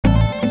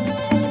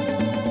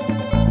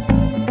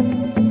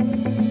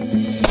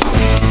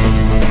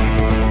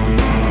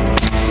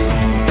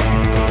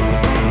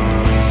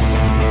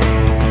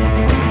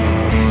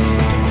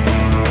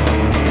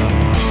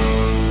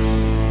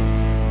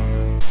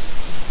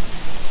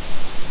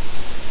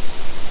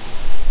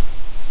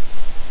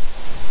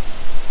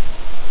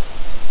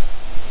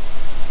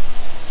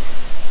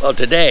Well,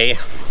 today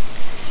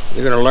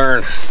you're going to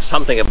learn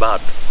something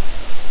about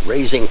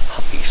raising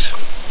puppies.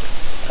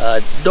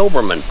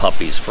 Doberman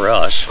puppies for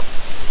us,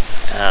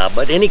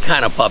 but any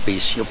kind of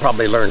puppies, you'll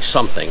probably learn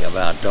something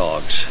about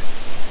dogs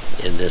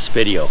in this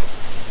video.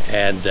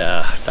 And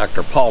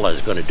Dr. Paula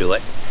is going to do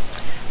it.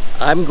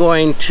 I'm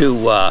going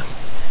to,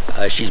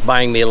 she's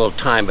buying me a little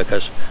time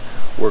because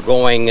we're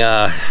going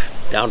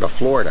down to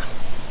Florida.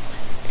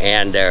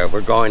 And we're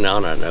going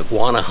on an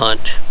iguana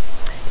hunt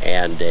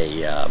and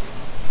a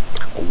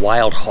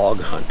wild hog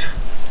hunt.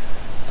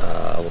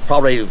 We'll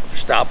probably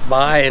stop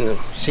by and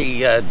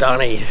see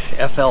Donnie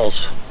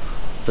FL's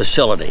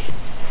facility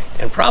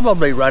and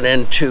probably run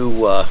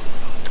into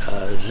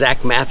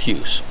Zach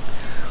Matthews,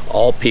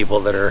 all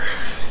people that are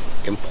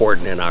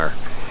important in our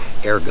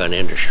air gun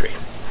industry.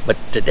 But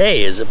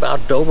today is about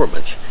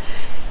Dobermans.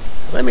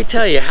 Let me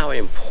tell you how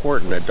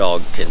important a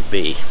dog can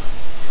be.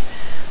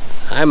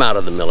 I'm out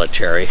of the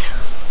military,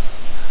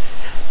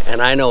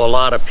 and I know a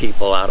lot of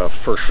people out of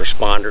first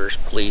responders,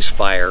 police,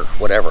 fire,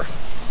 whatever.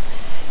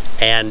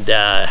 And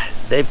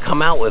they've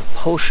come out with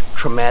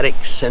post-traumatic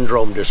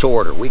syndrome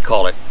disorder. We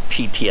call it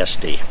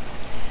PTSD.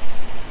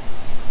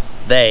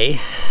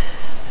 They,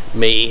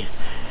 me,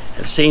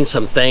 have seen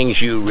some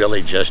things you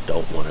really just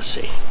don't want to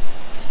see.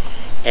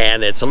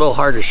 And it's a little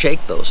hard to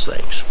shake those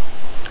things.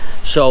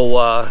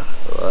 So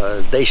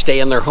they stay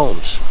in their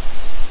homes.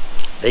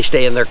 They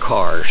stay in their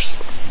cars.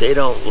 They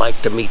don't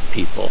like to meet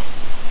people.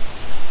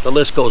 The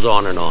list goes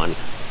on and on.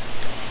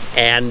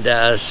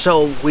 And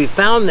so we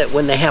found that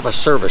when they have a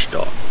service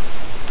dog,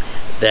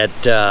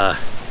 that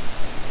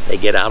they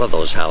get out of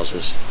those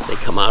houses, they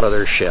come out of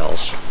their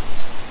shells,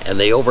 and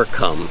they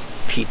overcome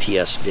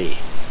PTSD.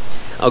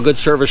 A good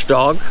service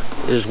dog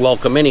is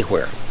welcome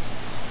anywhere.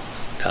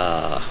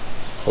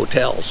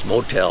 Hotels,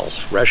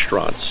 motels,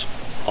 restaurants,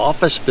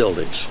 office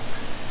buildings.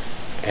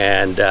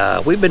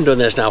 And we've been doing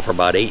this now for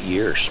about 8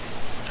 years.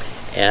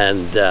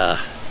 And I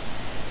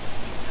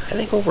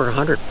think over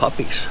 100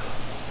 puppies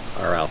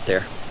are out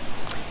there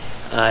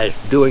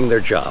doing their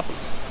job.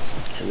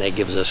 And that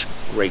gives us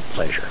great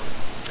pleasure.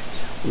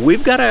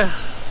 We've got a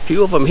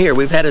few of them here.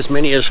 We've had as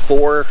many as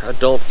 4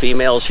 adult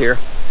females here,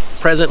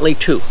 presently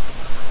 2.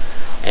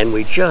 And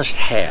we just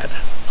had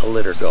a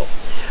litter go.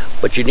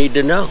 But you need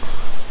to know,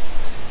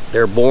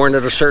 they're born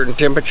at a certain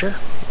temperature.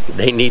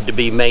 They need to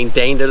be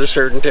maintained at a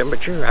certain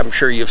temperature. I'm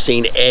sure you've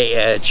seen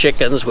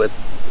chickens with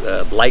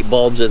light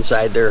bulbs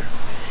inside their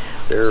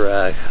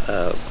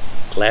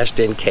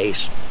glassed-in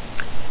case.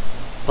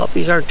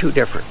 Puppies aren't too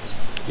different.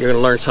 You're going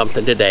to learn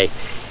something today.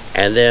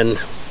 And then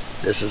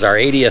this is our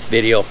 80th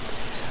video.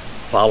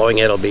 Following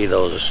it'll be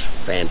those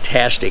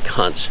fantastic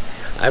hunts.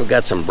 I've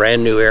got some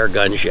brand new air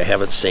guns you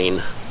haven't seen.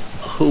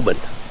 A Hubin.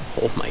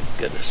 Oh my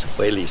goodness.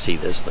 Wait till you see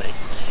this thing.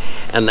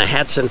 And the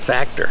Hatson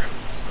Factor.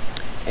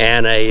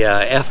 And a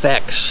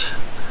FX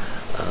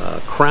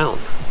Crown.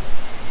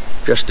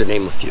 Just to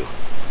name a few.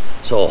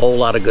 So a whole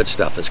lot of good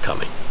stuff is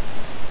coming.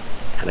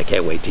 And I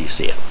can't wait till you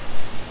see it.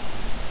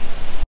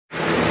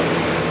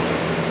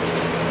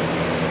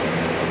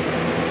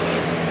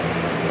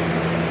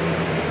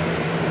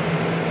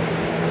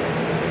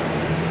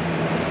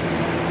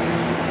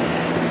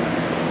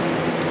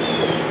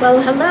 Well,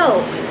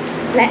 hello.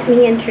 Let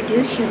me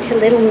introduce you to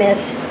little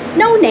Miss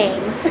No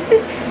Name.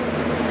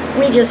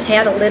 We just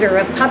had a litter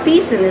of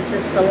puppies, and this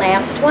is the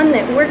last one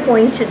that we're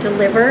going to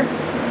deliver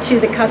to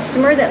the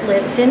customer that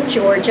lives in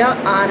Georgia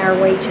on our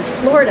way to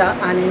Florida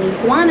on an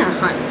iguana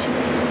hunt.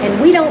 And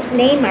we don't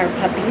name our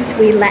puppies,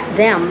 we let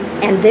them,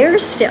 and they're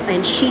still,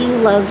 and she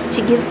loves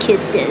to give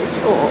kisses.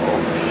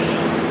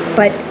 Oh.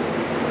 But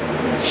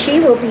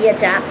she will be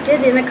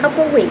adopted in a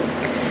couple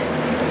weeks.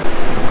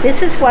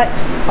 This is what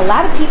a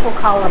lot of people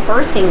call a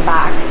birthing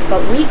box,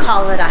 but we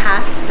call it a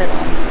hospital.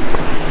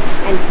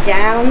 And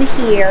down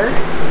here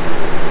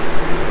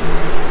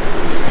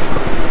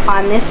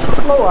on this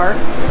floor,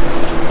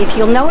 if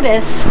you'll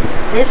notice,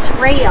 this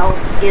rail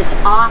is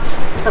off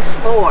the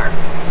floor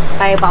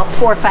by about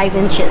 4 or 5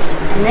 inches.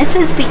 And this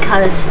is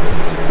because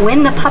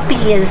when the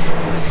puppy is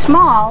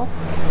small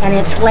and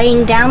it's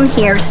laying down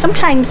here,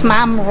 sometimes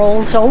mom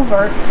rolls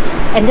over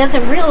and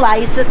doesn't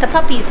realize that the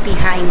puppy's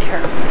behind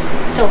her.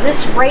 So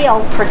this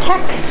rail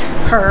protects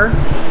her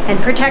and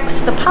protects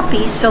the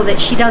puppy so that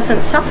she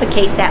doesn't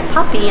suffocate that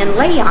puppy and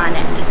lay on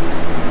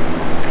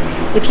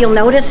it. If you'll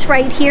notice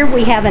right here,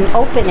 we have an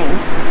opening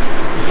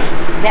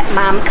that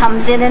mom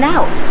comes in and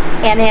out.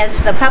 And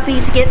as the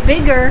puppies get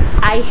bigger,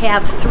 I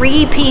have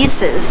 3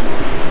 pieces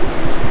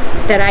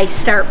that I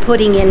start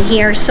putting in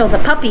here so the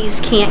puppies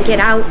can't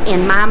get out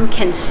and mom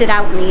can sit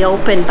out in the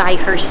open by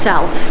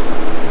herself.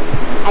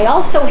 I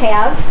also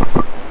have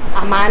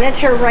a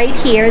monitor right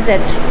here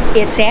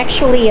it's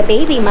actually a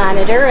baby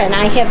monitor, and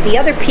I have the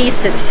other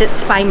piece that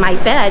sits by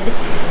my bed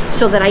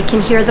so that I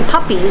can hear the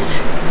puppies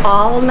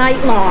all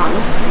night long.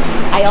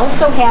 I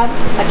also have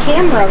a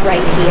camera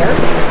right here,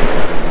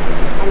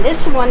 and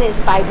this one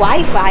is by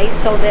Wi-Fi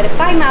so that if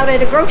I'm out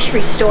at a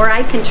grocery store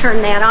I can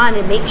turn that on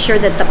and make sure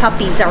that the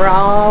puppies are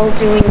all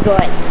doing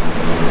good.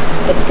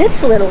 But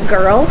this little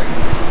girl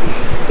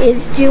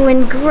is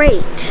doing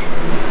great.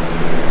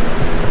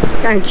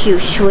 Aren't you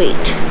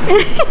sweet?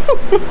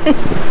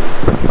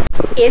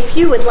 If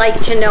you would like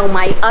to know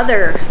my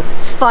other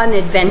fun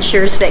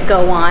adventures that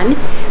go on,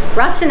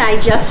 Russ and I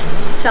just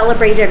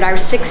celebrated our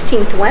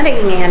 16th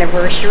wedding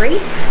anniversary,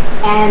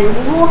 and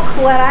look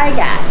what I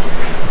got.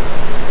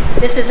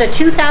 This is a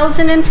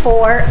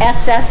 2004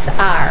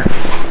 SSR.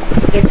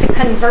 It's a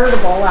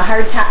convertible, a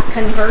hardtop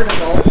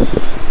convertible.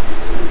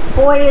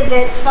 Boy, is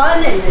it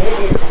fun, and it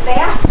is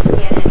fast,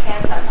 and it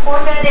has a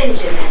Corvette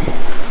engine in it.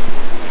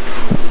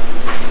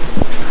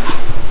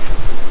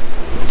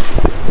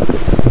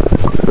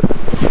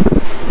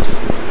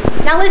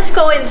 Now let's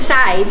go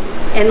inside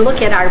and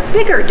look at our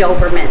bigger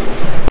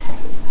Dobermans.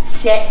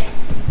 Sit.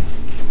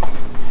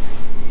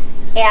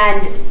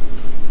 And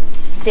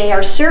they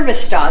are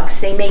service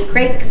dogs. They make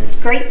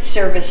great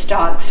service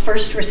dogs.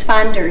 First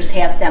responders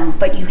have them,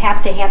 but you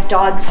have to have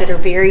dogs that are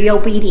very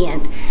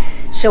obedient.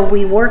 So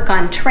we work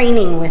on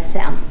training with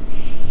them.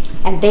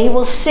 And they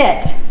will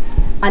sit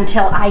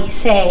until I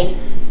say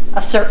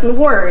a certain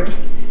word,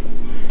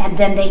 and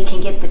then they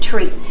can get the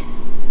treat.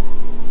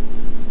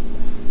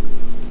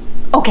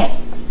 Okay.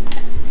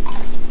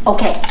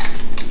 Okay.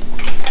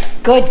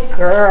 Good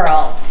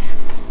girls.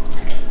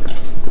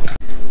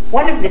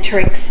 One of the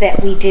tricks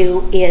that we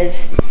do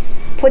is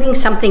putting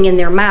something in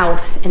their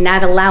mouth and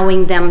not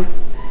allowing them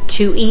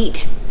to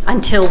eat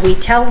until we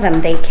tell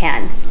them they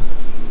can.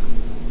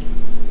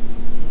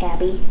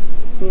 Abby,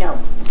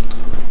 no.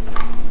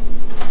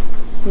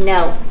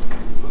 No.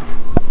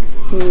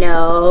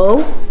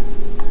 No.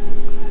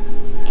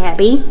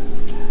 Abby.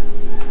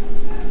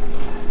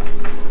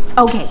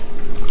 Okay.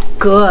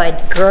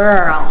 Good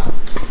girl.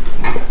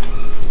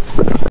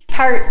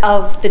 Part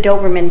of the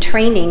Doberman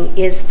training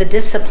is the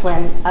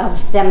discipline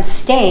of them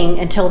staying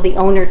until the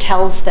owner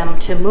tells them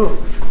to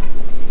move.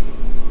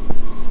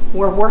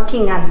 We're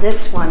working on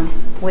this one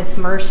with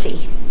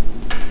Mercy.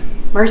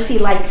 Mercy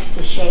likes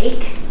to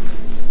shake.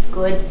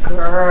 Good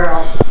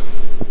girl.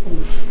 And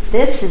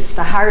this is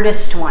the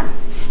hardest one.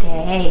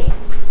 Stay.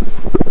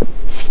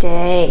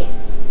 Stay.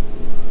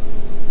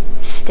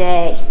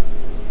 Stay.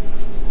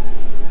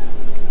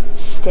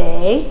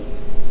 Stay.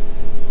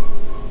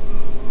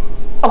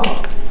 Okay.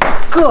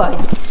 Good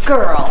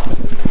girl.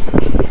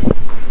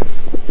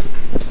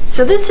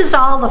 So this is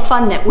all the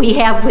fun that we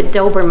have with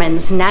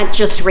Dobermans, not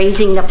just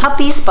raising the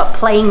puppies, but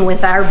playing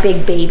with our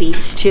big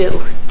babies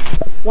too.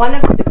 One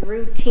of the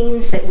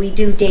routines that we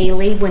do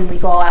daily when we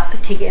go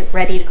out to get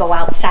ready to go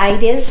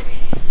outside is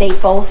they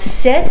both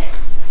sit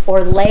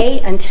or lay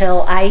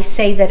until I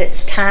say that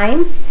it's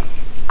time.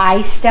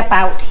 I step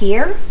out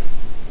here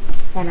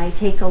and I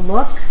take a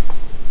look.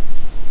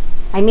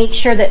 I make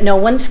sure that no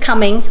one's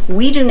coming.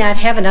 We do not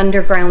have an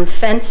underground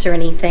fence or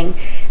anything,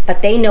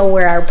 but they know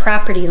where our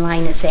property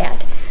line is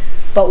at.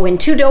 But when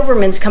two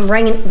Dobermans come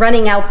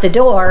running out the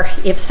door,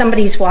 if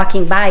somebody's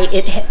walking by,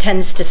 it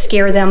tends to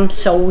scare them,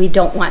 so we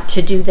don't want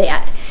to do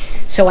that.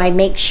 So I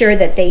make sure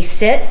that they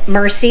sit.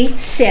 Mercy,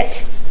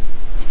 sit.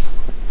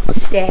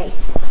 Stay.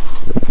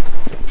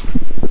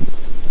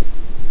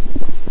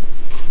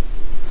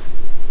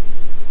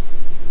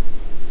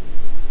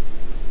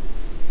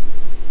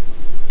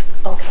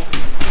 Okay.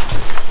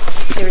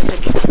 There's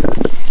a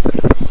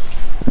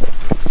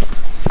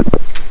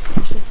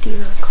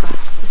deer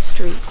across the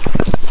street.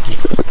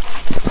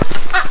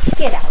 Ah,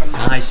 get out of my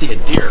I see a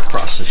deer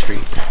across the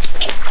street.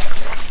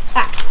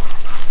 Ah.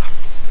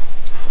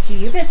 Do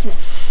your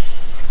business.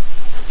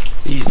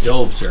 These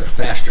Dobes are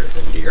faster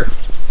than deer.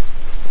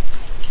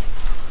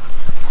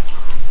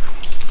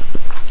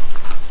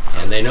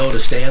 And they know to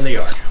stay in the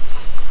yard.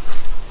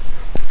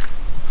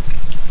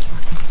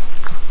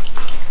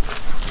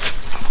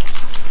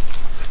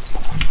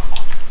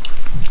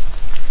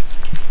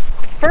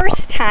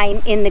 First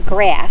time in the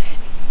grass,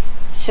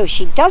 so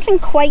she doesn't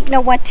quite know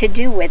what to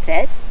do with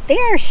it.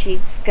 There,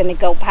 she's gonna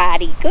go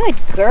potty. Good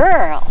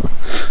girl.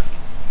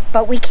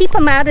 But we keep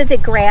them out of the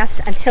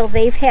grass until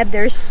they've had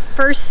their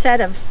first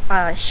set of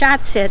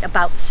shots at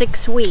about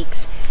 6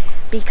 weeks,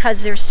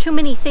 because there's too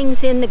many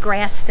things in the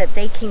grass that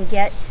they can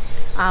get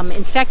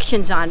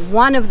infections on.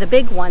 One of the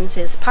big ones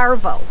is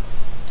parvo.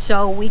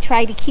 So we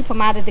try to keep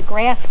them out of the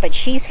grass, but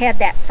she's had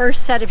that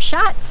first set of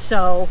shots,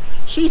 so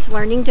she's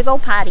learning to go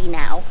potty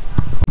now.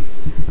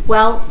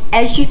 Well,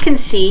 as you can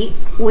see,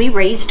 we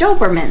raise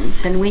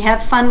Dobermans and we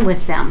have fun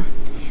with them.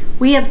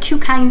 We have two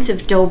kinds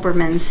of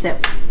Dobermans.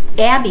 That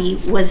Abby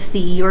was the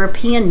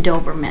European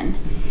Doberman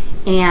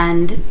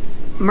and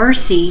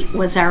Mercy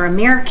was our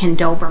American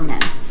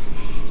Doberman.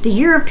 The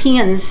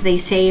Europeans, they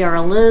say, are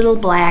a little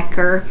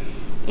blacker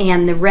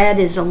and the red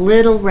is a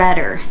little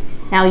redder.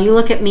 Now you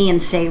look at me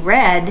and say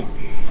red.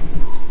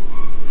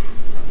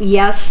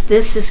 Yes,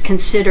 this is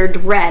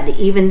considered red,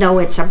 even though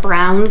it's a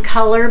brown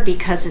color,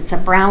 because it's a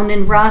brown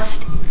and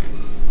rust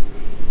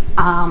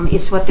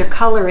is what their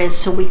color is.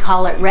 So we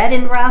call it red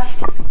and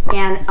rust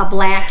and a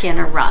black and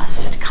a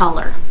rust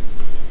color.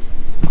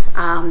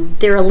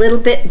 They're a little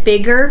bit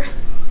bigger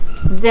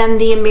than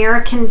the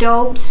American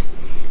Dobes.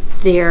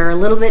 They're a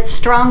little bit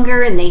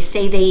stronger, and they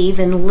say they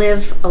even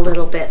live a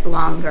little bit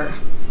longer.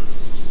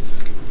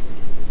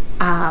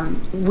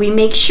 We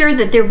make sure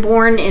that they're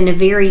born in a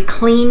very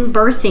clean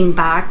birthing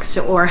box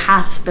or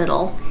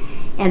hospital,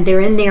 and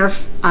they're in there.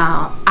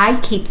 I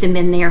keep them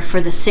in there for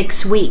the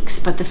 6 weeks,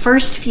 but the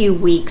first few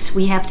weeks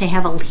we have to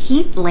have a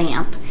heat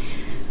lamp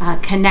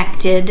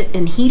connected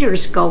and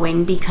heaters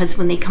going, because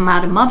when they come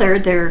out of mother,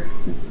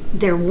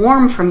 they're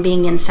warm from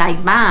being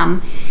inside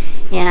mom,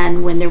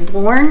 and when they're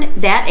born,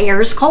 that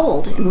air is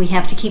cold, and we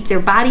have to keep their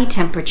body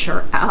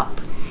temperature up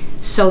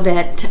so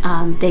that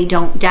they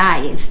don't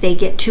die. If they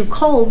get too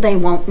cold, they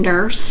won't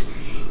nurse.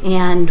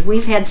 And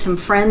we've had some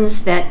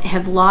friends that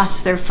have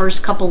lost their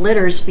first couple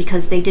litters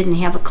because they didn't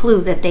have a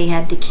clue that they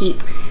had to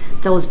keep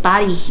those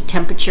body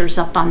temperatures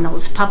up on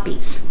those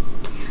puppies.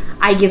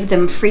 I give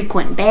them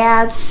frequent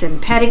baths and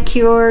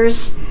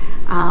pedicures,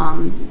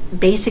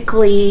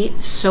 basically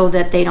so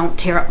that they don't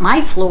tear up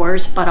my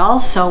floors, but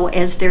also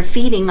as they're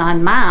feeding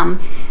on mom,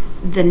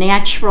 the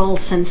natural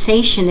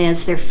sensation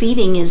as they're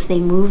feeding is they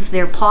move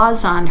their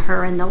paws on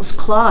her, and those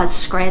claws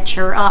scratch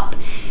her up,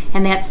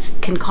 and that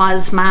can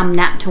cause mom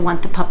not to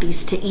want the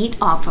puppies to eat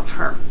off of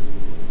her.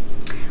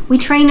 We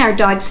train our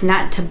dogs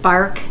not to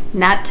bark,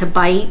 not to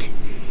bite,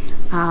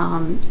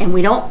 and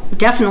we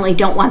definitely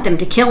don't want them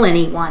to kill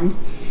anyone.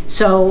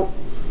 So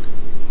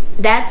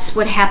that's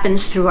what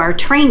happens through our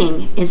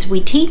training, is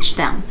we teach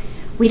them.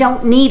 We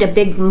don't need a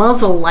big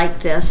muzzle like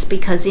this,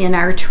 because in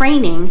our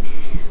training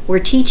we're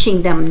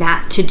teaching them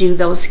not to do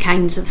those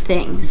kinds of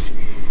things.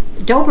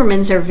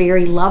 Dobermans are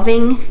very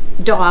loving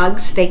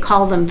dogs. They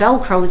call them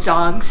Velcro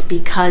dogs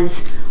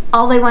because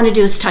all they want to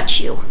do is touch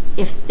you.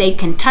 If they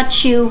can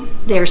touch you,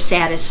 they're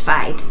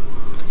satisfied.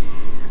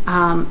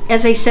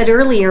 As I said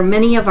earlier,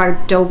 many of our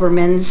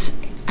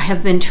Dobermans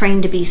have been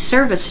trained to be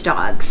service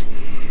dogs.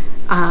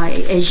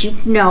 As you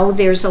know,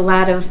 there's a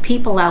lot of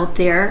people out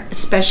there,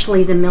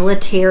 especially the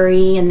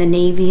military and the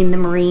Navy and the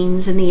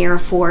Marines and the Air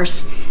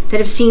Force, that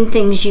have seen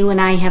things you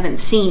and I haven't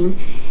seen,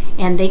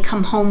 and they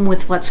come home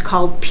with what's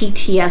called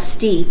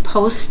PTSD,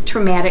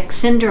 post-traumatic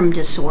syndrome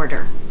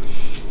disorder.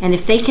 And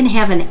if they can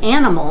have an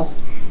animal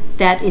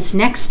that is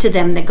next to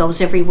them that goes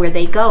everywhere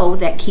they go,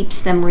 that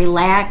keeps them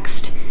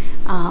relaxed,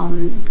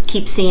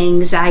 keeps the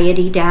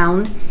anxiety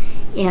down,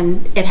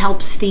 and it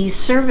helps these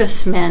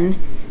servicemen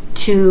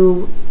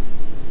to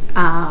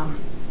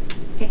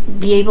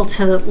be able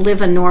to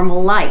live a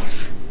normal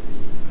life.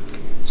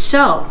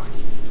 So,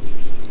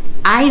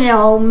 I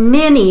know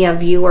many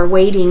of you are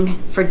waiting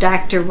for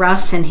Dr.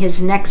 Russ and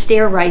his next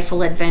air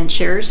rifle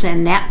adventures,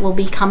 and that will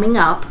be coming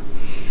up.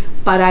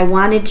 But I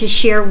wanted to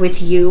share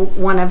with you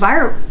one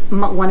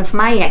of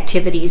my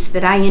activities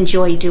that I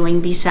enjoy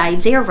doing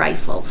besides air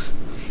rifles.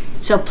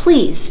 So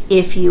please,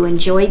 if you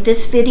enjoyed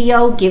this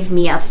video, give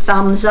me a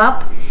thumbs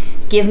up.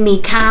 Give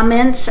me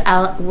comments.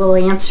 We'll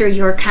answer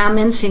your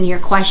comments and your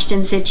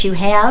questions that you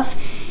have.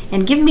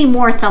 And give me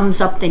more thumbs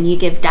up than you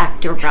give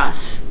Dr.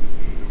 Russ.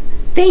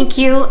 Thank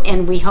you,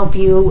 and we hope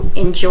you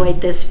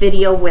enjoyed this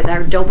video with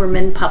our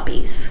Doberman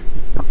puppies.